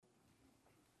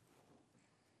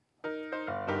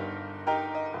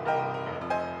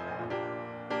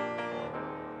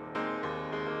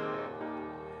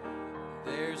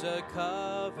was a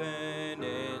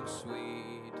covenant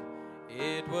sweet.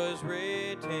 It was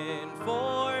written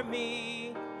for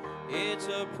me. It's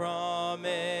a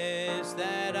promise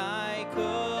that I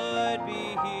could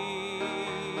be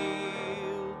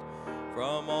healed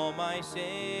from all my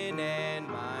sin and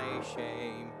my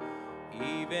shame,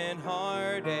 even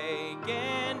heartache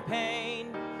and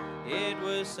pain. It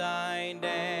was signed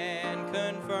and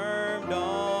confirmed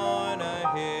on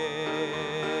a hill.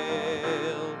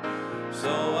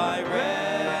 So I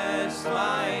rest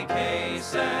my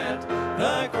case at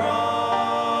the cross,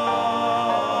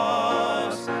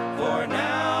 for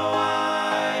now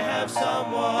I have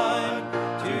someone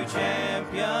to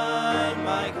champion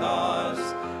my cause.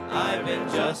 I've been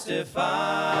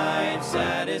justified,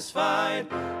 satisfied,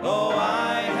 oh,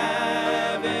 I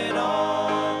have it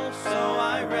all. So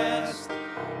I rest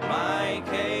my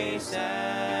case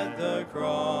at the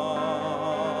cross.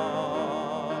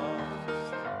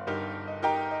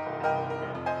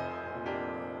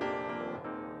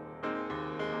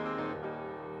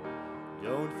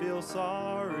 Don't feel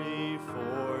sorry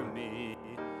for me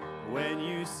when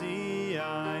you see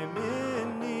I'm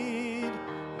in need.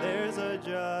 There's a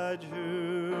judge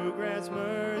who grants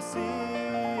mercy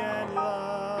and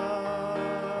love.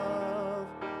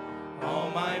 All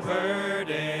my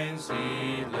burdens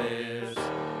he lifts,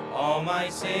 all my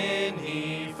sin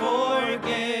he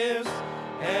forgives.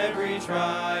 Every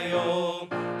trial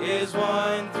is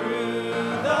won through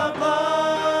the blood.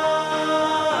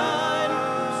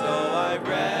 So I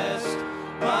rest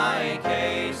my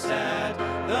case at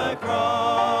the cross,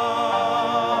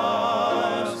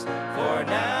 for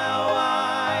now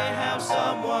I have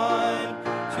someone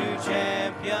to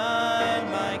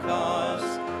champion my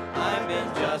cause. I've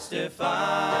been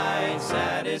justified,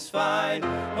 satisfied,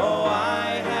 oh,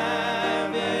 I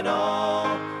have it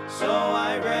all. So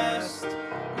I rest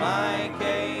my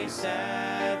case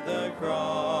at the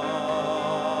cross,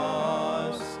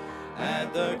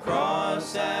 at the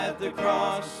cross, at the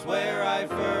cross, where I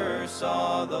first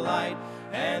saw the light,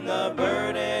 and the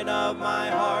burden of my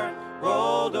heart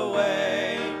rolled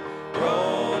away,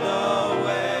 rolled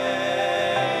away.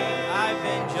 I've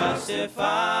been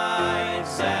justified,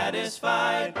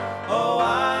 satisfied, oh,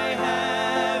 I have